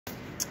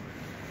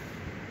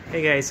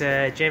Hey guys,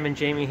 Jim and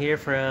Jamie here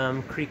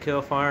from Creek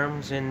Hill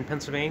Farms in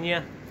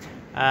Pennsylvania.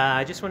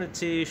 I just wanted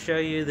to show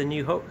you the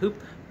new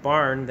hoop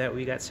barn that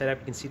we got set up.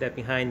 You can see that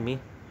behind me.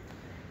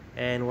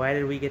 And why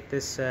did we get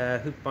this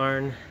hoop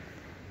barn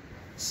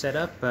set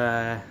up?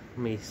 Let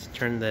me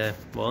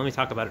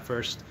talk about it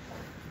first.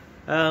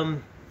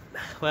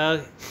 Well,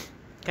 it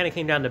kind of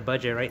came down to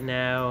budget. Right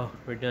now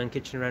we're doing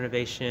kitchen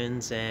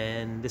renovations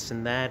and this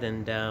and that,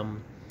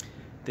 and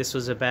this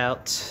was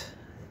about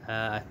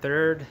a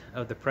third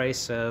of the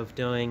price of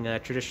doing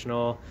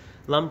traditional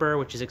lumber,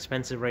 which is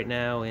expensive right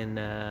now in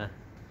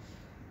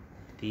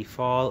the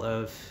fall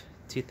of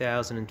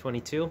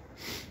 2022.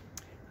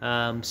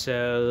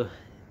 So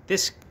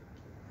this,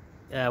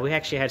 we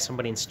actually had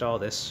somebody install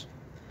this,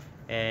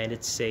 and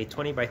it's a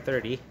 20 by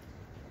 30.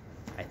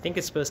 I think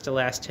it's supposed to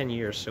last 10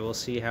 years, so we'll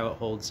see how it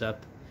holds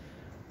up.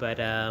 But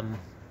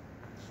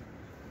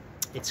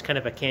it's kind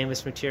of a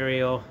canvas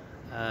material.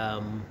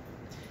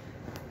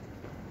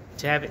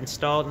 To have it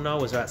installed and all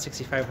was about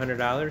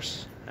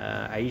 $6,500.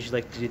 I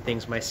usually like to do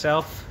things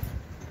myself,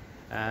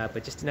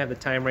 but just didn't have the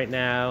time right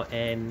now,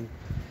 and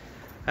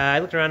I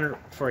looked around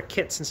for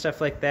kits and stuff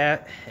like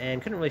that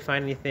and couldn't really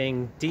find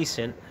anything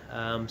decent.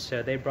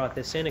 So they brought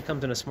this in. It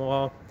comes in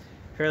a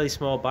fairly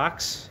small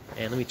box,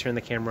 and let me turn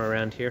the camera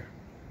around here.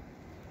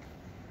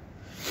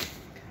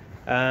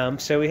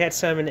 So we had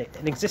an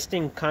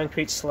existing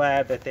concrete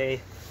slab that they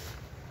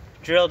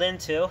drilled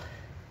into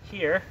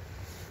here,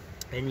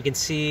 and you can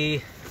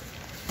see,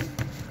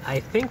 I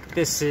think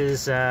this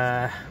is,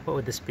 what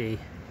would this be?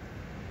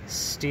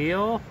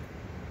 Steel?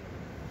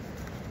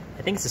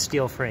 I think it's a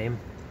steel frame.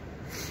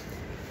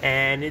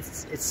 And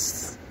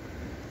it's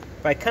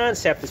by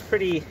concept, it's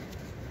pretty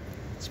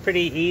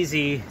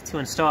easy to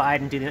install. I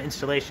didn't do the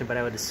installation, but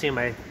I would assume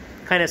I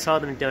kind of saw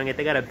them doing it.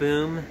 They got a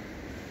boom, an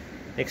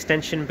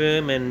extension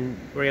boom, and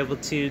we're able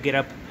to get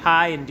up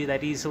high and do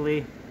that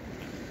easily.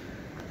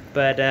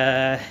 But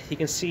you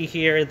can see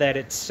here that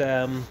it's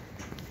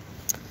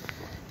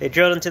they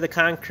drilled into the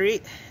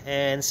concrete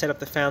and set up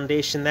the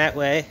foundation that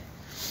way.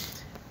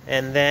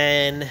 And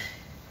then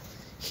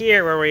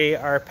here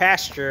where our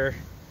pasture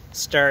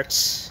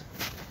starts,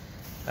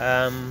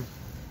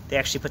 they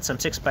actually put some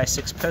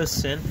 6x6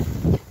 posts in.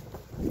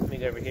 Let me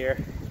go over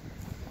here.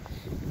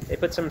 They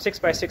put some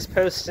 6x6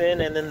 posts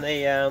in, and then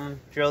they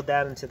drilled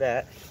down into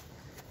that.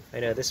 I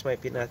know this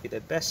might not be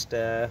the best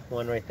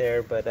one right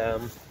there, but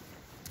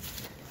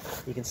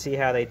you can see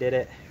how they did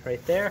it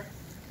right there.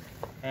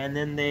 And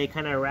then they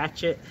kind of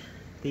ratchet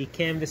the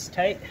canvas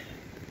tight.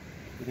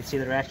 You can see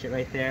the ratchet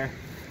right there.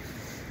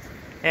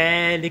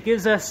 And it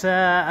gives us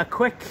a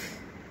quick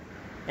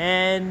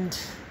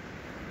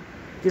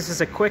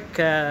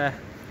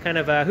kind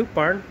of a hoop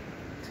barn.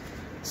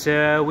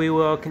 So we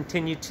will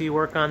continue to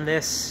work on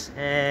this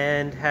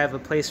and have a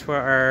place for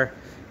our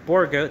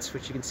boar goats,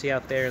 which you can see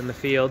out there in the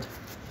field.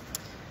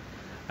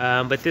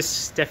 But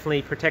this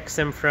definitely protects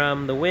them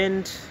from the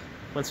wind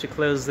once we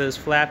close those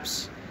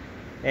flaps,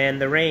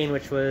 and the rain,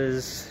 which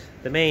was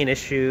the main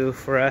issue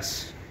for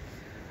us.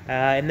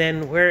 And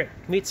then where it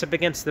meets up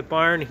against the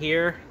barn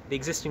here, the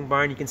existing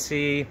barn, you can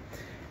see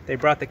they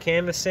brought the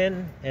canvas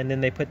in, and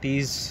then they put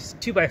these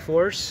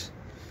 2x4s,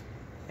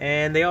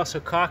 and they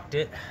also caulked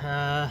it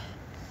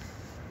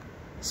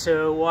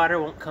so water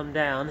won't come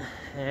down.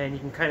 And you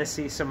can kind of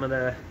see some of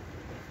the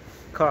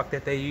caulk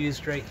that they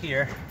used right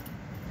here.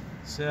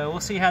 So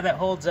we'll see how that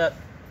holds up.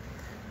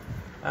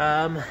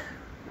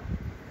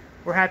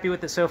 We're happy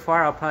with it so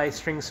far. I'll probably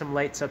string some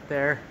lights up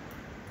there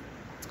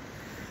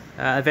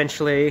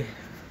eventually.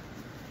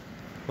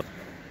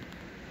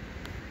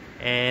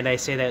 And I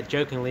say that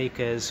jokingly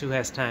because who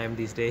has time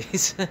these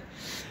days?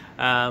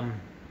 But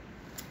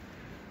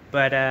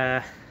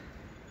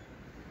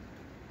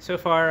so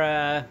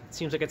far it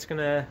seems like it's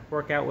gonna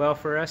work out well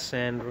for us,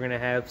 and we're gonna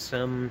have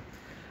a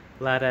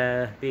lot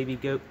of baby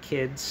goat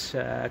kids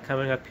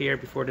coming up here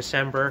before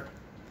December.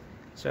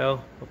 So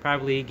we'll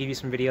probably give you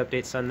some video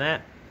updates on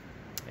that.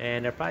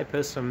 And I'll probably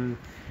post some,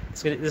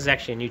 this is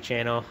actually a new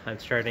channel I'm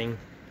starting,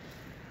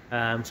 so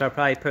I'll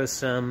probably post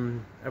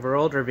some of our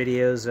older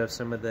videos of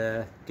some of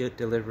the goat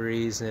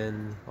deliveries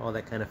and all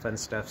that kind of fun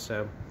stuff.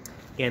 So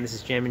again, this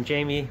is Jim and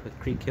Jamie with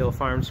Creek Hill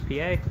Farms,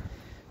 PA.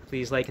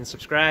 Please like and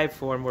subscribe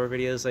for more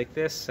videos like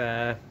this.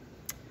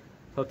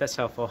 Hope that's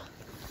helpful.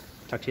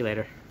 Talk to you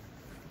later.